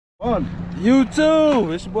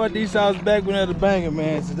YouTube, it's your boy D Sauce back with another banger,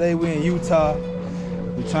 man. Today we in Utah.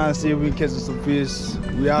 We're trying to see if we can catch some fish.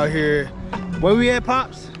 We out here. Where we at,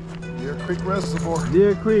 Pops? Deer Creek Reservoir.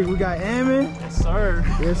 Deer Creek. We got Ammon. Yes, sir.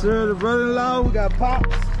 Yes, sir. The brother-in-law. We got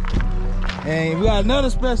Pops. And we got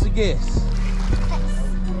another special guest.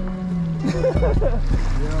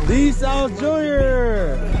 D Sauce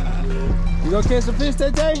Jr. You gonna catch some fish,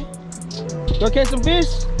 Tay? Gonna catch some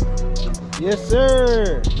fish? Yes,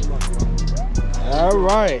 sir. All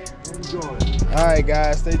right. All right,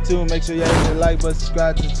 guys, stay tuned. Make sure y'all hit the like button,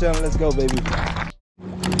 subscribe to the channel. Let's go, baby.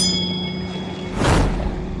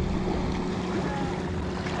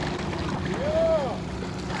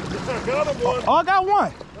 Oh, I got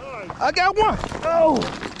one. I got one.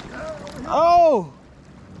 Oh.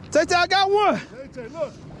 Tay, I got one. Tay,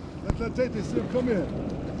 look. Let Tay see him come in.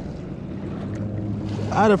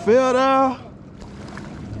 I done fell down.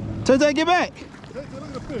 Tay, get back. Tay, look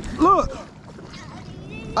at the fish. Look.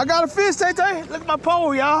 I got a fish, Tay. Look at my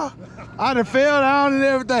pole, y'all. I done fell down and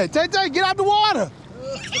everything. Tay, get out the water.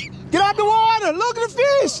 Get out the water. Look at the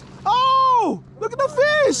fish. Oh, look at the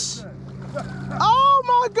fish. Oh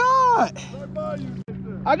my God.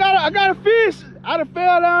 I got a fish. I done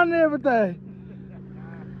fell down and everything.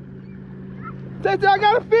 Tay, I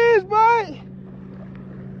got a fish, boy.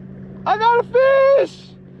 I got a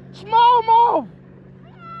fish. Smallmouth.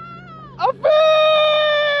 A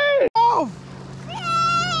fish.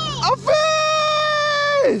 A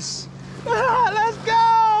fish. Let's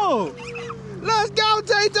go. Let's go,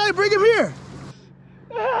 Tay. Bring him here.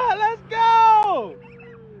 Let's go.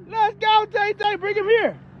 Let's go, Tay. Bring him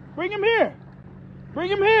here. Bring him here.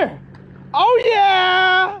 Bring him here. Oh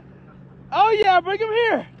yeah. Oh yeah. Bring him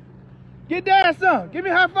here. Get Dad some. Give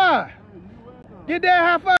me a high five. Get Dad a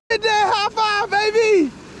high five. Get Dad a high five,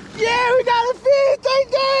 baby. Yeah, we got a fish,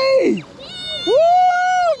 Tay.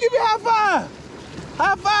 Woo! Give me a high five.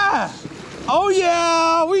 High five. Oh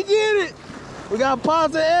yeah, we did it. We got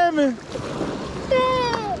Pops and Ammon.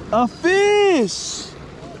 A fish.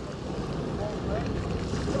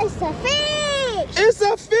 It's a fish! It's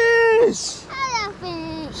a fish! Hello,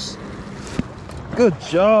 fish! Good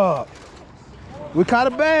job. We caught a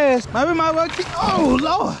bass. Maybe we might well keep. Oh,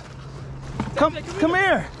 Lord. Come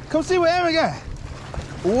here. Come see what Ammon got.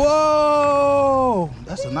 Whoa.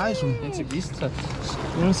 That's a nice one. You want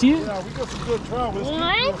to see it? Yeah, we got some good trout. Let's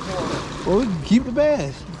What? keep it going. Well, we can keep the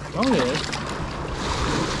bass. Oh, yeah.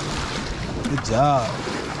 Good job.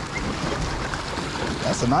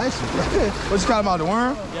 That's a nice one. What you call him out, the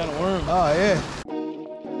worm? Yeah, the worm. Oh, yeah.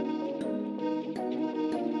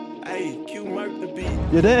 Hey, Q Merc the beat.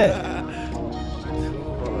 You're there.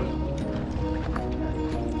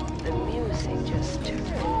 The music just turns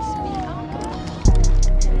me on.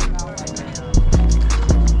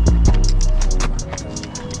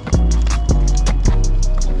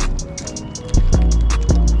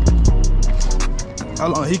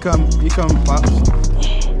 Hold on, he come, Pops.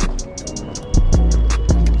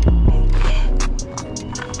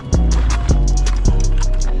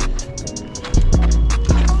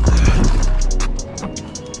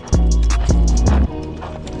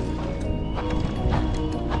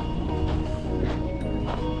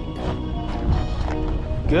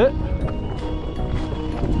 Good.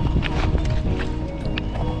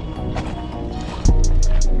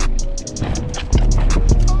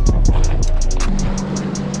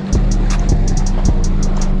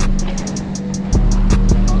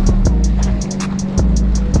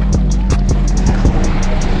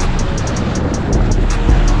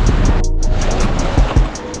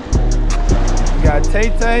 We got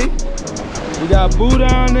Tay. We got Boo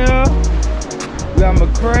down there. We got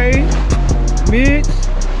McCray, Mitch,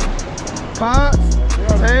 Pops,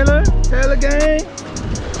 Taylor gang.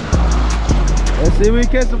 Let's see if we can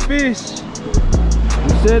catch some fish.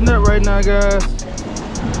 We're setting up right now, guys.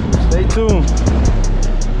 Stay tuned.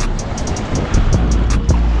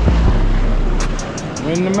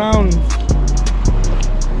 We're in the mountains.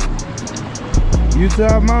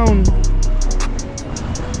 Utah mountains.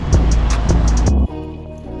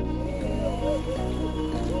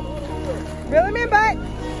 Reel him in, bud.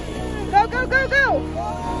 Go, go, go, go.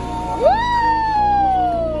 Woo!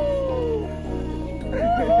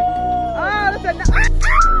 Oh, that's a yes.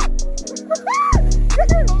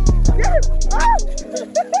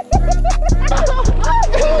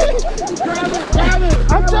 Grab it.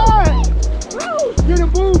 I'm trying. Get him,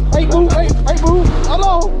 Boo. Hey, Boo. Hey, Boo.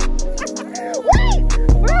 Hello. Wait.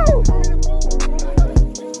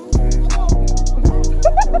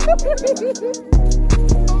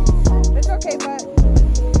 It's okay, bud.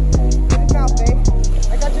 Get his mouth, babe.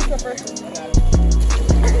 I got your slipper.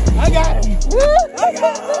 I got him. I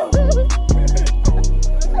got him.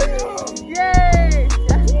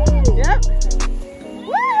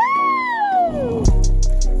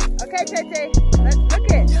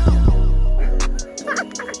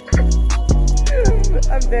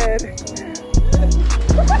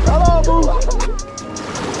 Hello, boo.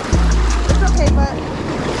 It's okay, but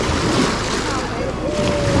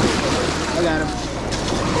I got him.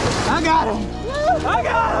 I got him. I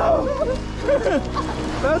got him.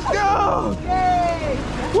 Let's go. yay!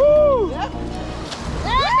 Woo. Yep.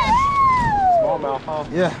 Smallmouth, huh?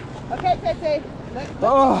 Yeah. Okay, Tete.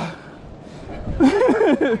 Oh.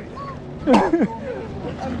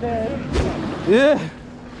 I'm dead. Yeah.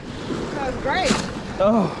 That was great.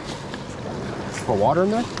 Oh. For water in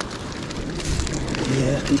there?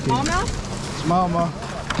 Yeah. Smallmouth? Smallmouth.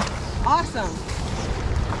 Awesome.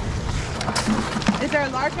 Is there a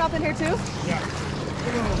largemouth in here too?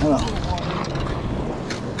 Hold on.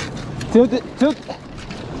 Tilt it. Tilt it.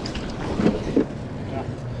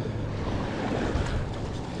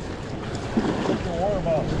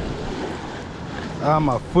 Ah,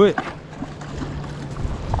 my foot.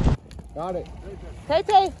 Got it.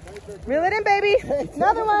 Tete, reel it in, baby.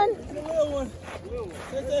 Another one.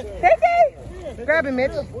 Tete, grab him,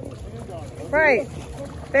 Mitch. Right.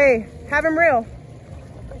 Hey, have him reel.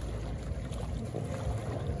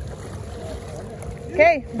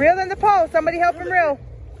 Okay, reel in the pole. Somebody help him reel.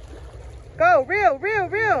 Go, reel, reel,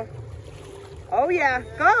 reel. Oh yeah,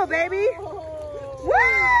 go, baby. Woo!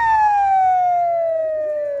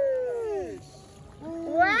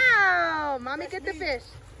 Wow, mommy get the fish.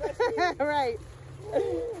 Right.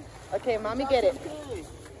 Okay, mommy get it.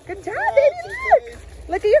 Good job, baby. Look.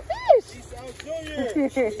 Look at your fish.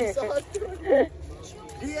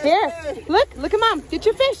 Here. Look at mom. Get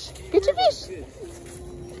your fish. Get your fish.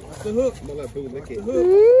 That's the hook. I'm gonna let Boo lick it.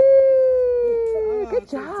 Ooh, good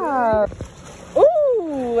job.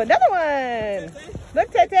 Ooh, another one. Look,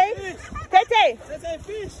 Tete. Tete.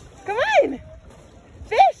 Fish. Come on.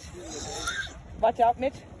 Fish. Watch out,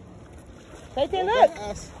 Mitch. Tete, look.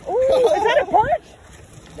 Ooh, is that a perch?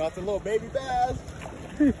 That's a little baby bass.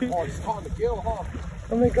 Oh, it's caught in the gill, huh?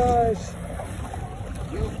 Oh my gosh.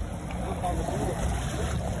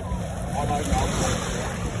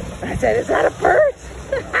 I said, is that a perch?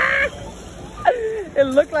 It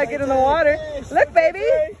looked like it in the water. Look, baby.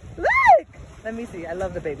 Look. Let me see. I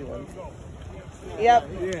love the baby ones. Yep.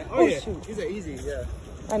 Yeah. Oh, yeah. Shoot. These are easy. Yeah.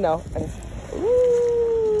 I know.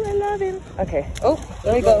 Ooh, I love him. Okay. Oh,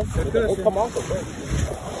 there we go. Oh, come on.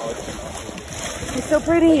 He's so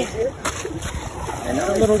pretty.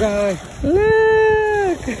 Another little guy.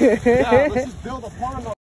 Look. Yeah, let's just build a pond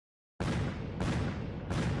on